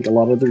bar, and I think a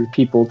lot of other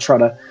people try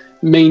to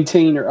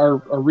maintain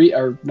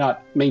or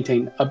not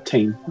maintain,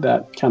 obtain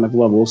that kind of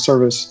level of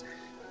service.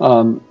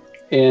 And,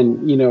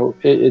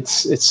 it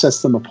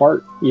sets them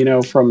apart,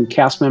 from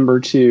cast member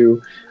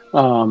to,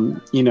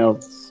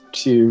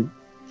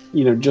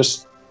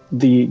 just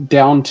the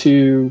down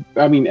to,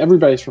 I mean,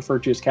 everybody's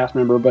referred to as cast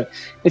member, but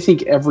I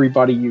think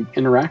everybody you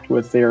interact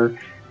with there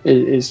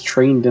is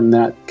trained in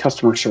that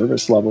customer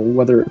service level,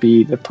 whether it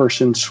be the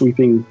person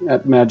sweeping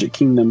at Magic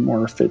Kingdom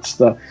or if it's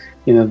the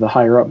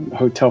higher up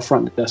hotel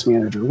front desk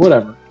manager,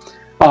 whatever.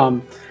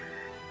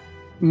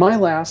 My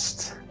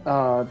last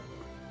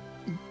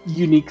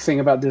unique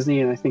thing about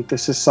Disney, and I think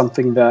this is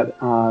something that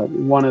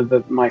one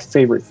of my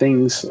favorite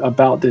things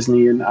about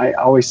Disney, and I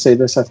always say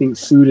this, I think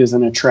food is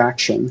an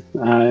attraction,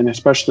 and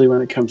especially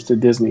when it comes to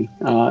Disney.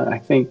 I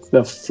think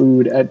the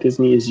food at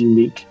Disney is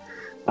unique.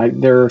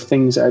 There are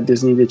things at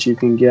Disney that you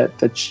can get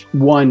that,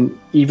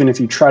 even if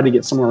you try to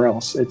get somewhere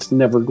else, it's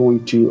never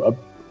going to,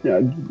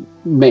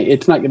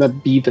 it's not going to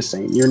be the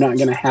same. You're not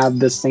going to have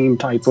the same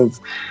type of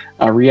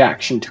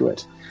reaction to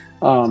it.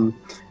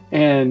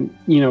 And,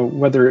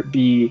 whether it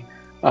be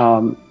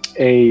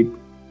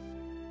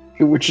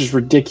which is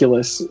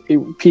ridiculous.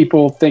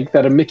 People think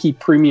that a Mickey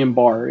Premium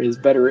Bar is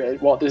better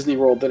at Walt Disney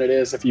World than it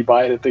is if you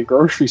buy it at the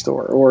grocery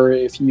store, or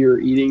if you're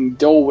eating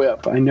Dole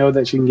Whip. I know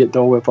that you can get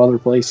Dole Whip other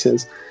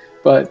places,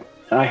 but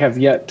I have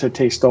yet to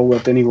taste Dole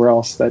Whip anywhere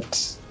else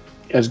that's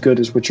as good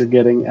as what you're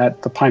getting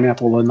at the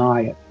Pineapple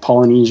Lanai at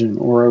Polynesian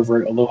or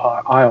over at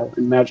Aloha Isle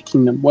in Magic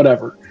Kingdom,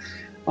 whatever.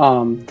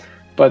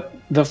 But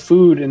the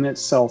food in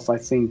itself, I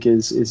think,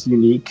 is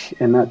unique,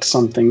 and that's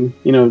something,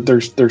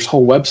 there's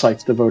whole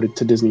websites devoted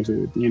to Disney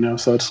food,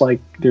 so it's like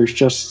there's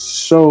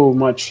just so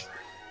much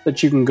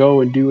that you can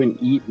go and do and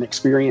eat and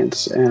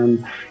experience,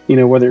 and,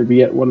 whether it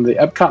be at one of the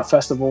Epcot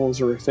festivals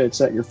or if it's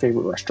at your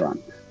favorite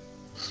restaurant.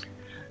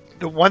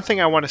 The one thing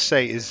I want to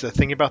say is the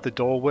thing about the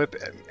Dole Whip,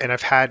 and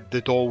I've had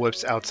the Dole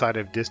Whips outside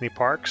of Disney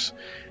parks,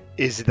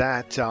 is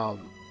that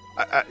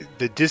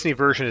the Disney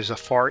version is a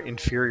far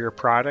inferior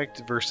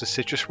product versus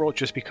Citrus Roll,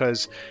 just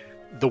because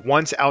the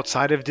ones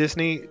outside of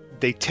Disney,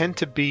 they tend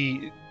to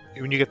be,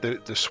 when you get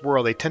the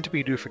swirl, they tend to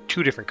be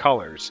two different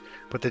colors.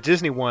 But the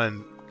Disney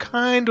one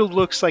kind of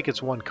looks like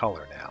it's one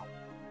color now.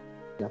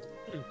 Yeah.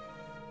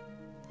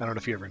 I don't know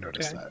if you ever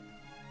noticed that.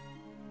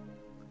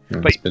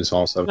 But it's been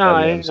also. No,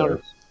 I didn't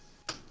notice.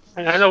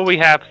 I know we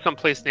have some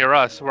place near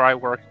us where I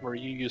work, where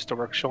you used to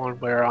work, Sean,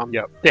 where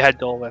they had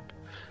Dole Whip,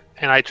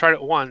 and I tried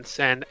it once,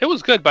 and it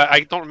was good, but I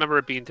don't remember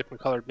it being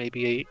different colored.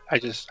 Maybe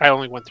I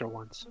only went there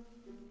once.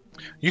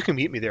 You can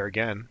meet me there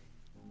again.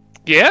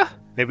 Yeah?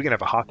 Maybe we can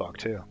have a hot dog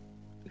too.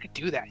 We could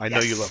do that. I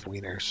know you love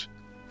wieners.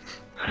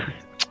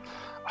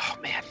 Oh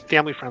man,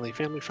 family friendly.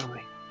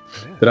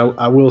 Yeah. But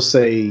I will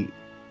say,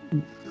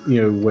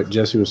 what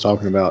Jesse was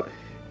talking about.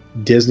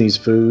 Disney's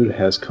food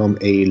has come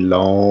a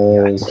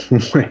long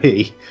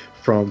way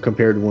from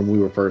compared to when we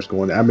were first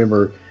going. I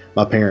remember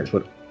my parents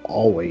would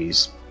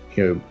always,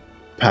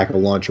 pack a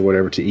lunch or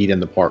whatever to eat in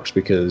the parks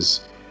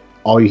because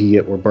all you could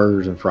get were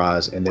burgers and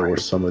fries, and they were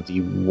some of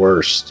the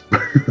worst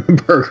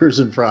burgers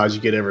and fries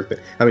you could ever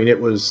think. I mean, it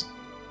was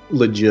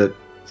legit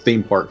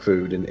theme park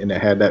food, and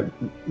it had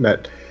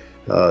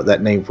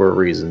that name for a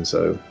reason.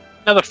 So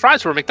now the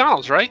fries were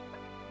McDonald's, right?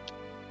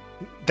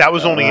 That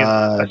was only in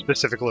a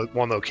specific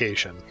one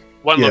location.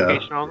 One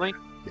location only?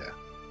 Yeah.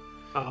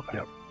 Oh, okay.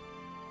 Yep.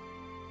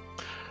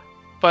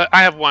 But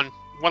I have one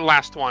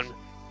last one.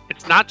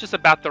 It's not just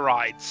about the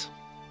rides.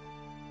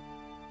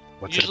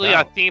 What's Usually it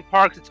about? at theme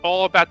parks, it's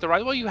all about the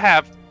ride. Well, you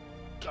have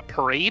a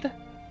parade.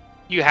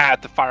 You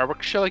have the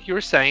fireworks show, like you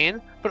were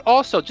saying. But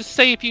also, just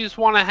say if you just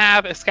want to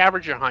have a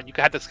scavenger hunt, you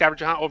could have the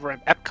scavenger hunt over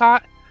at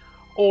Epcot.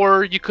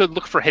 Or you could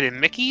look for hidden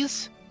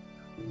Mickeys.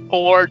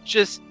 Or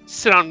just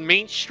sit on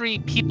Main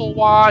Street, people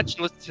watch,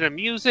 and listen to the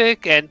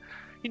music, and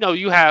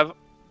you have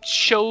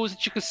shows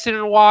that you can sit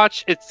and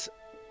watch. It's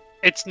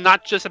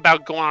not just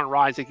about going on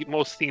rides like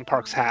most theme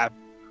parks have.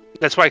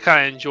 That's what I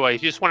kind of enjoy.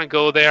 If you just want to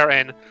go there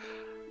and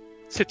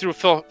sit through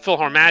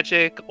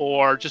PhilharMagic,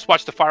 or just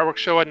watch the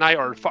fireworks show at night,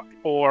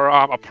 or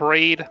a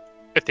parade,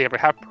 if they ever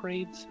have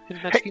parades in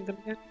Magic Kingdom.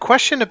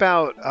 Question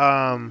about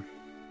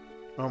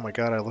oh my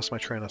god, I lost my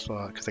train of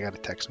thought because I got a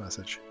text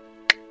message.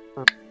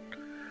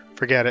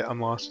 Forget it. I'm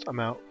lost. I'm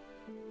out.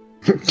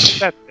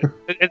 That's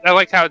it. I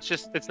like how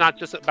it's not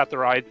just about the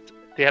ride.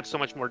 They have so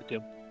much more to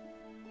do.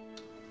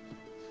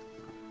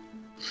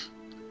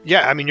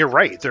 Yeah, I mean, you're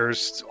right.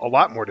 There's a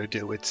lot more to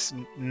do. It's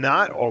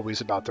not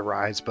always about the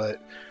rides, but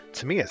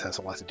to me, it has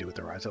a lot to do with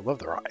the rides. I love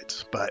the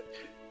rides, but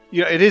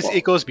it is.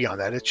 It goes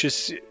beyond that.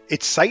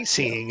 It's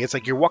sightseeing. It's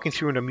like you're walking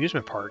through an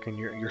amusement park and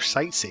you're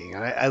sightseeing.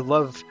 And I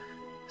love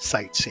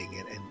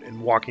sightseeing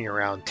and walking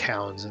around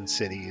towns and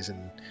cities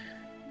and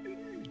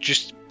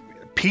just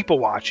people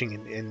watching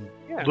and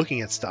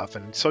looking at stuff.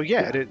 And so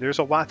there's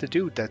a lot to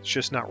do that's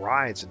just not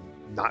rides and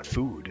not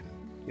food.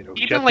 And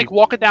even like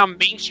walking down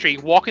Main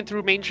Street, walking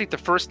through Main Street the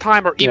first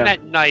time, or even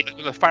at night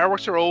when the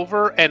fireworks are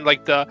over and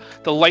like the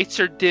lights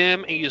are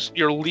dim and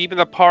you're leaving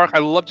the park. I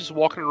love just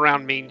walking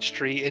around Main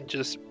Street and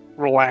just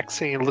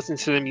relaxing and listening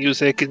to the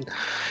music. And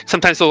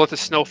sometimes they'll let the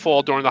snow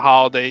fall during the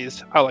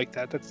holidays. I like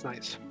that. That's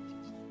nice.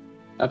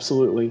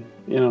 Absolutely.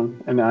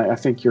 And I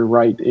think you're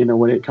right.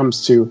 When it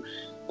comes to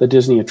the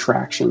Disney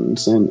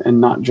attractions and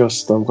not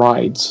just the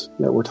rides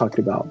that we're talking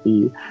about,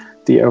 the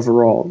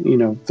overall,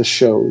 the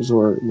shows,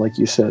 or like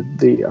you said,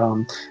 the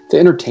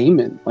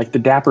entertainment, like the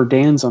Dapper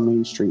Dans on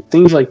Main Street,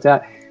 things like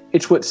that.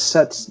 It's what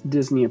sets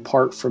Disney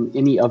apart from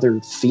any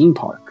other theme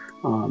park.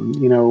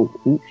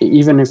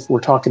 Even if we're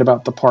talking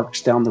about the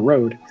parks down the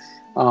road,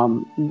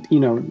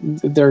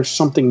 there's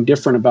something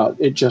different about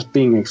it just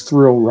being a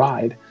thrill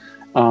ride.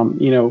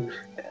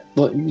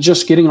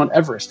 Just getting on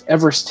Everest.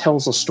 Everest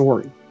tells a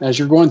story. As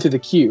you're going through the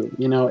queue,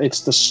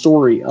 it's the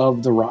story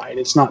of the ride.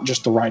 It's not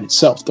just the ride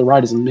itself. The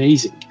ride is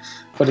amazing,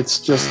 but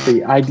it's just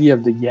the idea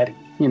of the Yeti,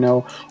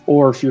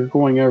 or if you're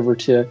going over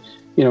to,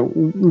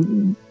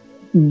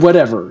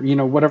 whatever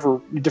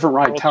different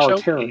ride, World Tower of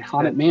Showcase, Terror,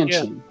 Haunted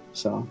Mansion. yeah.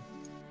 So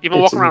Even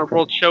walking around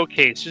World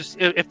Showcase, just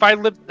if I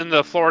lived in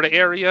the Florida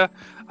area,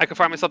 I could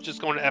find myself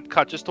just going to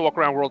Epcot just to walk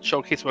around World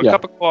Showcase with a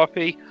cup of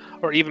coffee,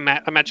 or even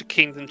a Magic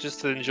Kingdom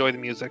just to enjoy the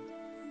music.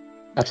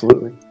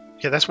 Absolutely.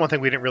 Yeah, that's one thing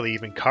we didn't really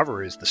even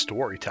cover is the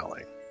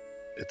storytelling.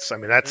 That's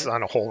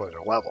on a whole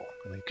other level.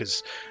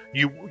 Because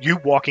you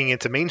walking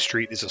into Main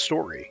Street is a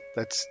story.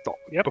 That's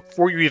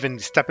before you even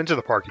step into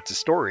the park, it's a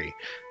story.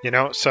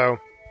 So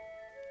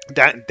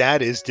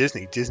that is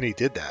Disney. Disney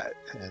did that,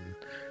 and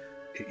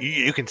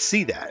you can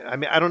see that.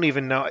 I don't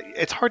even know.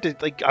 It's hard to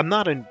because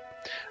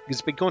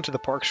I've been going to the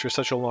parks for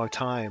such a long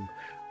time.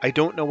 I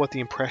don't know what the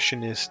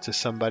impression is to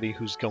somebody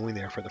who's going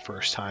there for the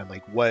first time.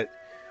 Like, what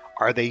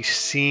are they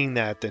seeing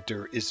that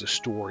there is a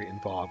story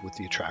involved with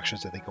the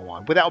attractions that they go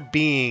on without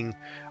being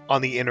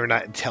on the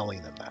internet and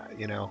telling them that?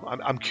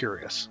 I'm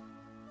curious.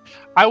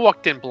 I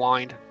walked in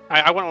blind.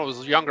 I went when I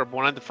was younger,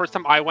 but the first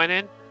time I went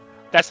in,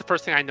 that's the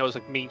first thing I know is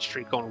like Main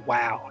Street going,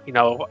 wow.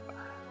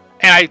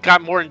 And I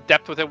got more in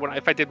depth with it when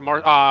I did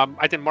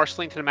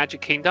Marshalling to the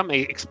Magic Kingdom. I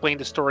explained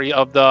the story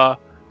of the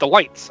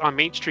lights on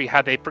Main Street,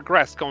 how they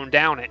progressed going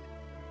down it,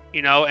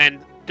 and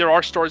there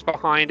are stories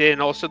behind it,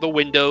 and also the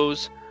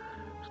windows.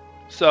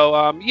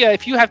 So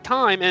if you have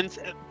time, and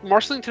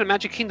Marshalling to the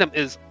Magic Kingdom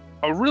is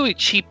a really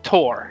cheap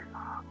tour,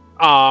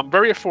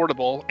 very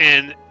affordable,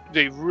 and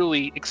they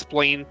really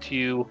explain to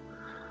you,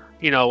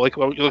 like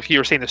you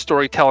were saying, the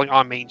storytelling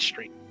on Main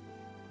Street.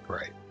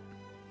 Right.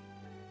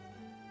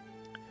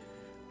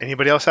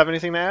 Anybody else have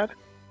anything to add?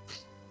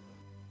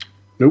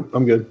 Nope,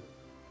 I'm good.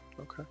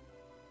 Okay.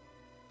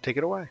 Take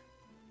it away.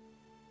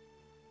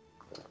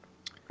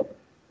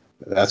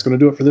 That's going to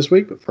do it for this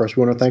week, but first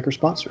we want to thank our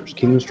sponsors,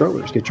 Kingdom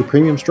Strollers. Get your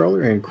premium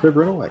stroller and crib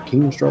rental at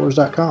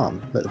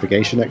kingdomstrollers.com. Let the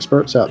vacation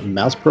experts at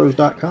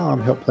mousepros.com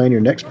help plan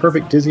your next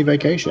perfect Disney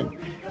vacation.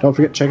 Don't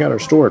forget to check out our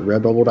store at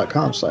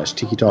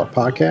redbubble.com/Tiki Talk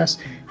Podcast,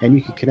 and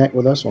you can connect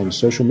with us on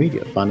social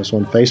media. Find us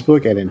on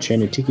Facebook at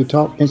Enchanted Tiki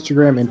Talk.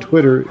 Instagram and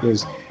Twitter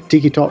is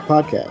Tiki Talk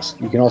Podcast.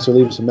 You can also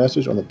leave us a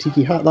message on the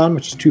Tiki Hotline,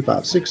 which is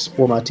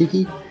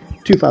 256-4MY-TIKI,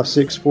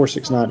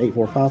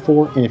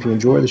 256-469-8454. And if you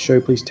enjoy the show,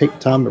 please take the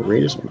time to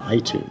rate us on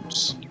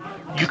iTunes.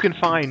 You can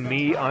find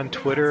me on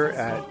Twitter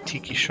at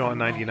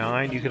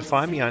TikiSean99. You can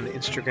find me on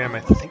Instagram, I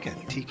think, at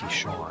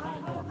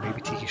TikiSean, or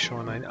maybe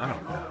TikiSean9. I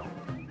don't know.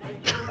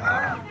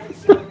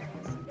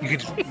 You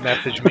can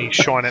message me,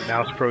 Sean at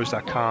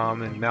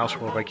mousepros.com and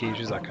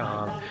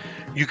mouseworldvacations.com.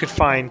 You can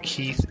find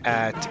Keith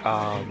at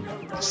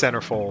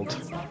Centerfold.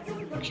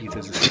 Keith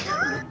is a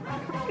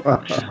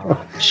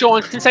Centerfold.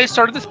 Sean, since I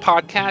started this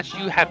podcast,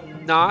 you have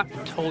not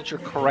told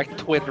your correct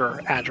Twitter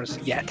address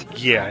yet.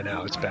 Yeah, I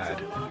know, it's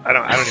bad. I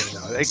don't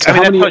even know. So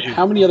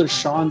how many other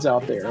Seans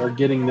out there are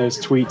getting those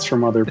tweets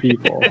from other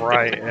people?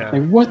 Right, yeah.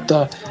 Like, what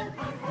the?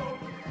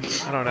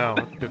 I don't know.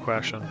 That's a good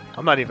question.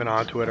 I'm not even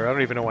on Twitter. I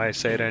don't even know why I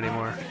say it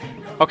anymore.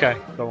 Okay,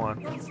 go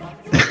on.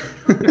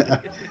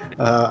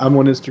 I'm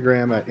on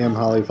Instagram at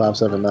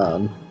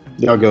mholly579.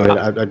 Y'all go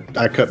ahead.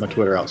 I cut my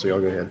Twitter out, so y'all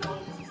go ahead.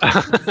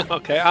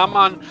 Okay, I'm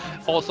on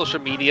all social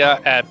media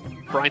at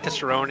Brian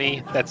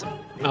Tesseroni. That's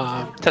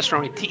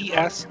Tesseroni,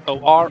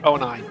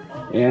 TESOR09.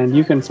 And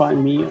you can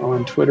find me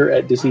on Twitter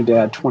at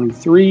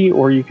DisneyDad23,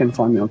 or you can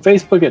find me on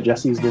Facebook at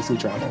Jesse's Disney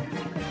Travel.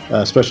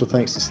 Special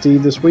thanks to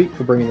Steve this week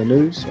for bringing the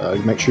news.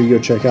 Make sure you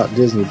go check out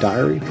Disney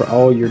Diary for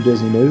all your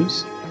Disney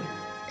news.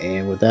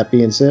 And with that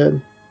being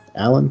said,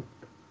 Alan,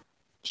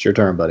 it's your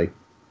turn, buddy.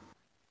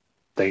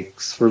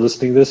 Thanks for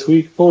listening this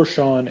week. For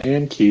Sean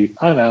and Keith,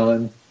 I'm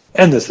Alan,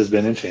 and this has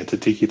been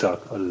Enchanted Tiki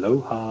Talk.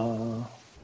 Aloha.